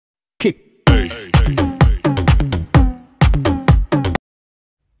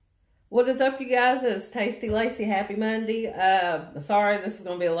What is up, you guys? It's Tasty Lacey. Happy Monday. Sorry, this is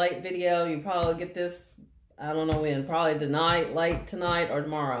going to be a late video. You probably get this, I don't know when, probably tonight, late tonight or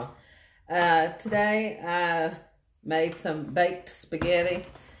tomorrow. Today, I made some baked spaghetti.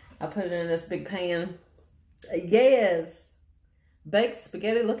 I put it in this big pan. Yes! Baked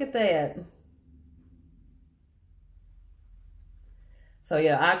spaghetti, look at that. So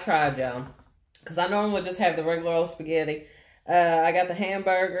yeah, I tried, y'all. Because I normally just have the regular old spaghetti. I got the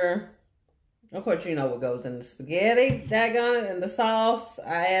hamburger. Of course, you know what goes in the spaghetti. Daggone it. And the sauce,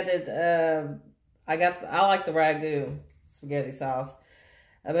 I added, I like the ragu spaghetti sauce.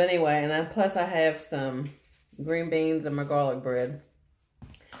 But anyway, and then plus I have some green beans and my garlic bread.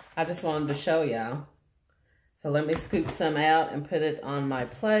 I just wanted to show y'all. So let me scoop some out and put it on my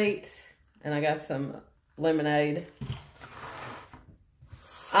plate. And I got some lemonade.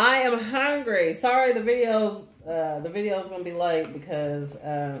 I am hungry. Sorry, the video's gonna be late because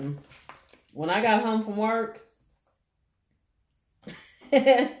when I got home from work,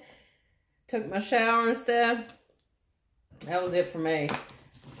 took my shower and stuff. That was it for me.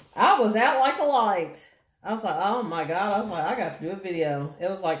 I was out like a light. I was like, oh my God. I was like, I got to do a video. It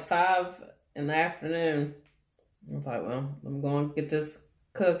was like 5 in the afternoon. I was like, well, I'm going to get this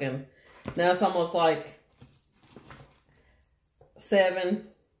cooking. Now it's almost like 7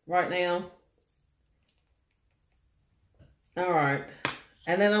 right now. All right.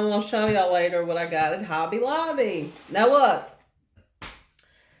 And then I'm going to show y'all later what I got at Hobby Lobby. Now look.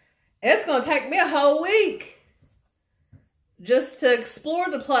 It's going to take me a whole week just to explore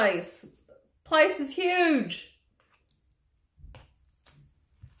the place. Place is huge.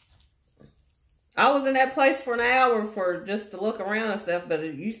 I was in that place for an hour for just to look around and stuff, but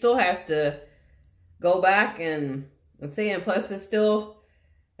you still have to go back and see. And plus it's still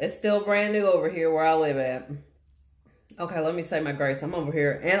brand new over here where I live at. Okay, let me say my grace. I'm over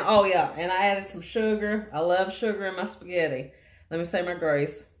here. And oh yeah, and I added some sugar. I love sugar in my spaghetti. Let me say my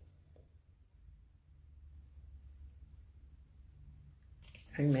grace.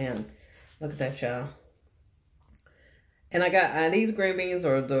 Amen. Look at that, y'all. And I got these green beans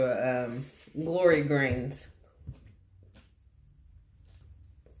are the glory greens.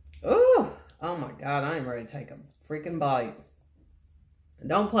 Oh my God, I am ready to take a freaking bite.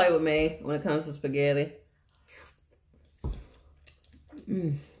 Don't play with me when it comes to spaghetti.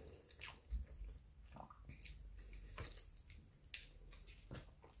 Mmm.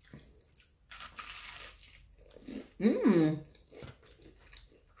 Mmm.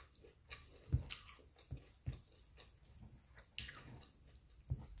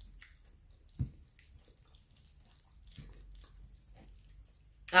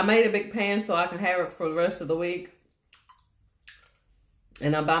 I made a big pan so I can have it for the rest of the week.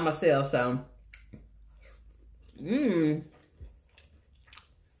 And I'm by myself, so. Mmm.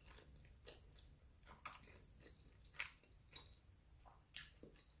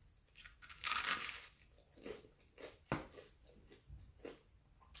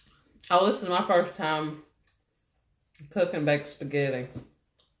 Oh, this is my first time cooking baked spaghetti.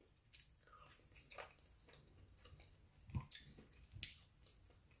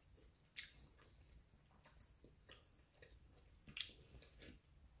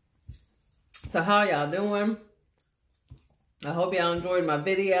 So how y'all doing? I hope y'all enjoyed my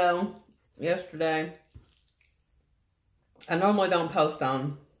video yesterday. I normally don't post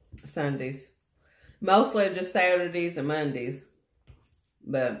on Sundays. Mostly just Saturdays and Mondays.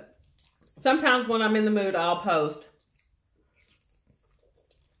 But sometimes when I'm in the mood, I'll post.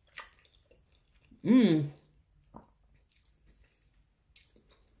 Mmm.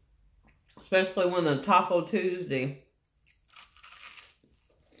 Especially when the Taco Tuesday.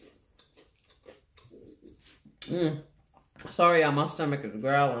 Mmm. Sorry, y'all, my stomach is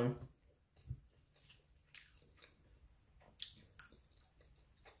growling.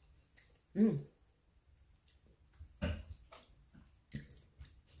 Mmm.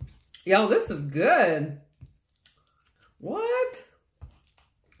 Yo, this is good. What?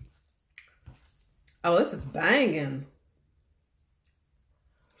 Oh, this is banging.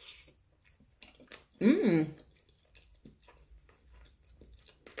 Mmm.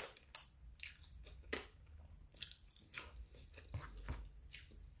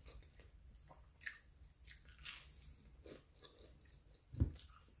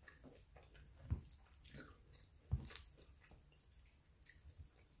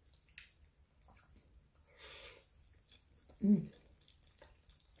 Mm.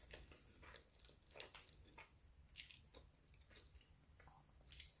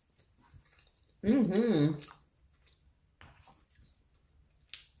 Mm-hmm.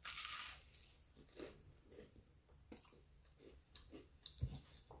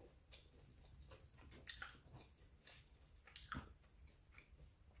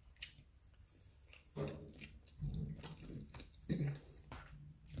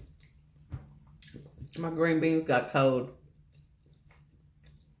 My green beans got cold.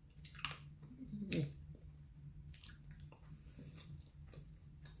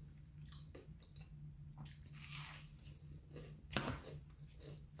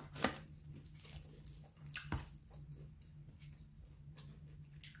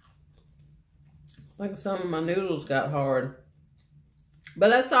 I think some of my noodles got hard. But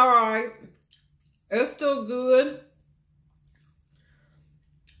that's alright. It's still good.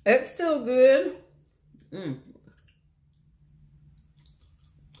 It's still good.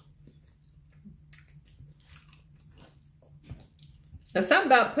 There's something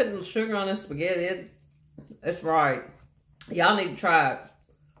about putting sugar on this spaghetti. It's right. Y'all need to try it.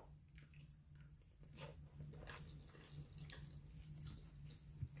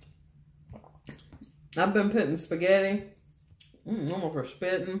 I've been putting spaghetti. Almost for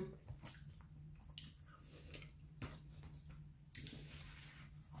spitting.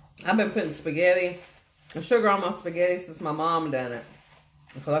 I've been putting spaghetti and sugar on my spaghetti since my mom done it.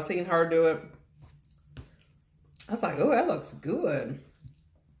 Because I seen her do it. I was like, oh, that looks good.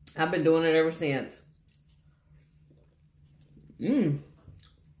 I've been doing it ever since.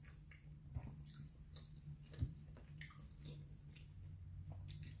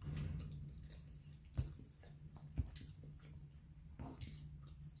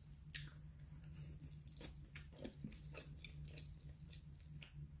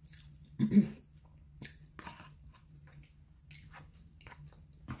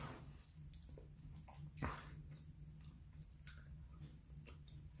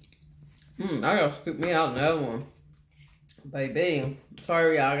 I gotta scoop me out another one. Baby.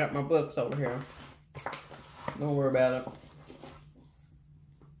 Sorry, y'all. I got my books over here. Don't worry about it.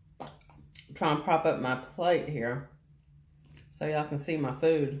 I'm trying to prop up my plate here so y'all can see my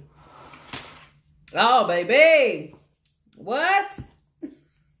food. Oh, baby. What?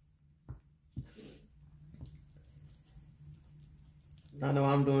 I know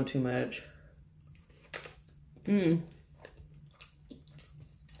I'm doing too much.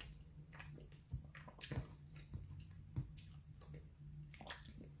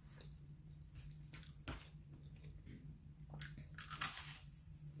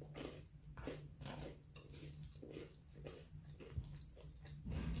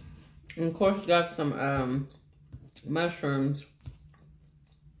 And of course, got some mushrooms.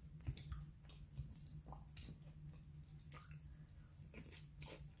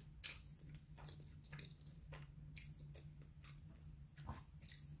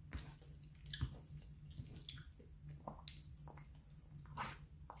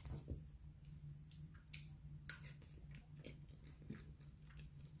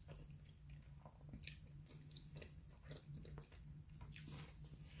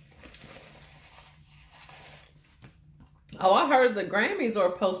 Oh, I heard the Grammys are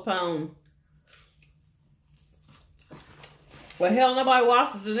postponed. Well, hell, nobody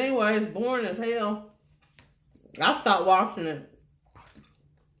watches it anyway. It's boring as hell. I stopped watching it.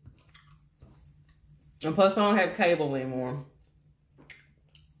 And plus, I don't have cable anymore.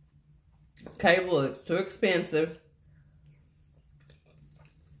 Cable is too expensive.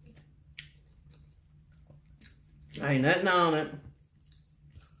 Ain't nothing on it.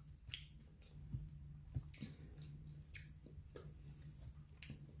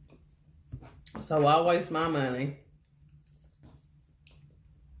 So I waste my money.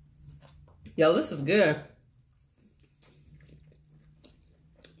 Yo, this is good.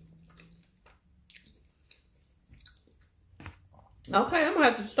 Okay, I'm gonna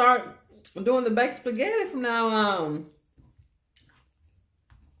have to start doing the baked spaghetti from now on.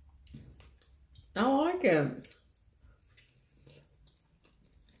 I like it.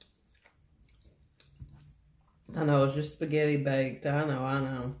 I know, it's just spaghetti baked. I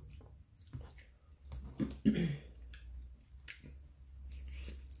know.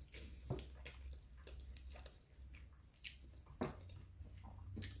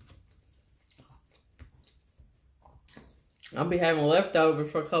 I'll be having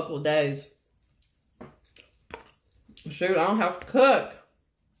leftovers for a couple of days. Shoot, I don't have to cook.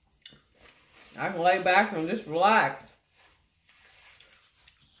 I can lay back and just relax.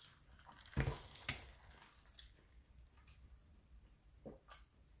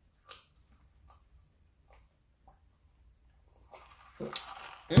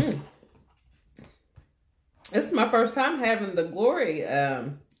 This is my first time having the Glory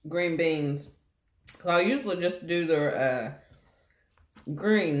green beans. I usually just do their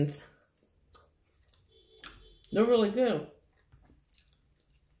greens. They're really good.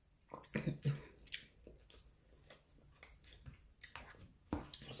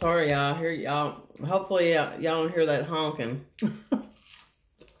 Sorry, y'all. Hear y'all. Hopefully, y'all don't hear that honking.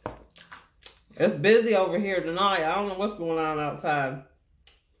 It's busy over here tonight. I don't know what's going on outside.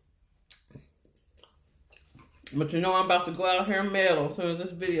 But you know I'm about to go out here and meddle as soon as this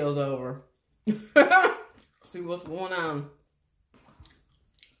video's over. See what's going on.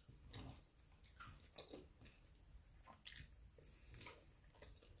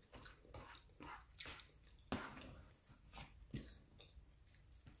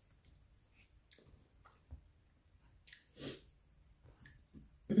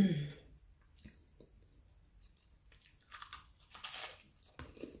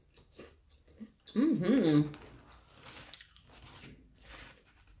 Mm-hmm.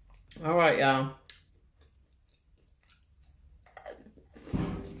 All right, y'all.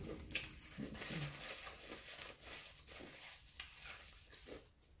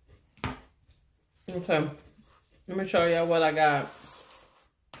 Okay, let me show y'all what I got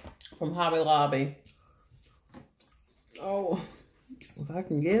from Hobby Lobby. Oh, if I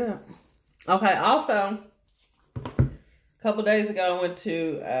can get it. Okay, also, a couple days ago, I went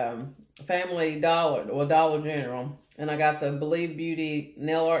to Family Dollar, or Dollar General, and I got the Believe Beauty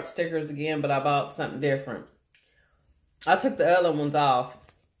nail art stickers again, but I bought something different. I took the other ones off,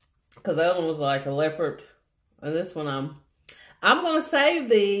 because the other one was like a leopard, and this one I'm going to save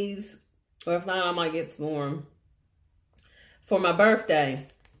these, or if not, I might get some more for my birthday.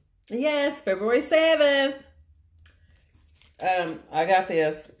 Yes, February 7th. I got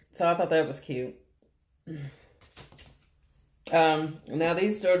this, so I thought that was cute. Now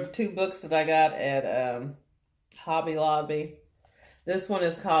these are the two books that I got at Hobby Lobby. This one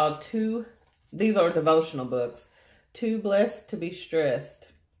is called these are devotional books. Too Blessed to Be Stressed.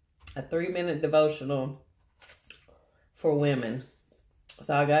 A 3-minute devotional for women.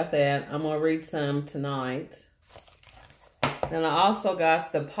 So I got that. I'm going to read some tonight. Then I also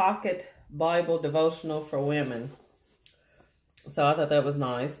got the Pocket Bible Devotional for Women. So I thought that was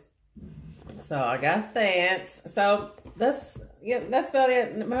nice. So I got that. So that's about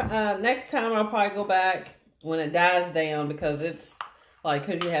it. Next time I'll probably go back when it dies down, because it's like,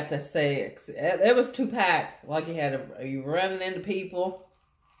 because you have to say it was too packed. Like you running into people.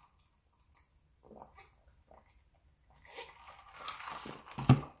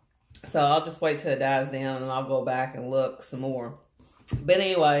 So I'll just wait till it dies down and I'll go back and look some more. But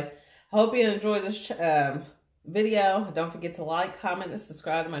anyway, I hope you enjoyed this video. Don't forget to like, comment, and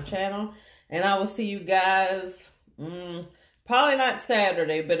subscribe to my channel. And I will see you guys, probably not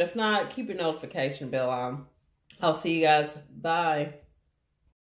Saturday, but if not, keep your notification bell on. I'll see you guys. Bye.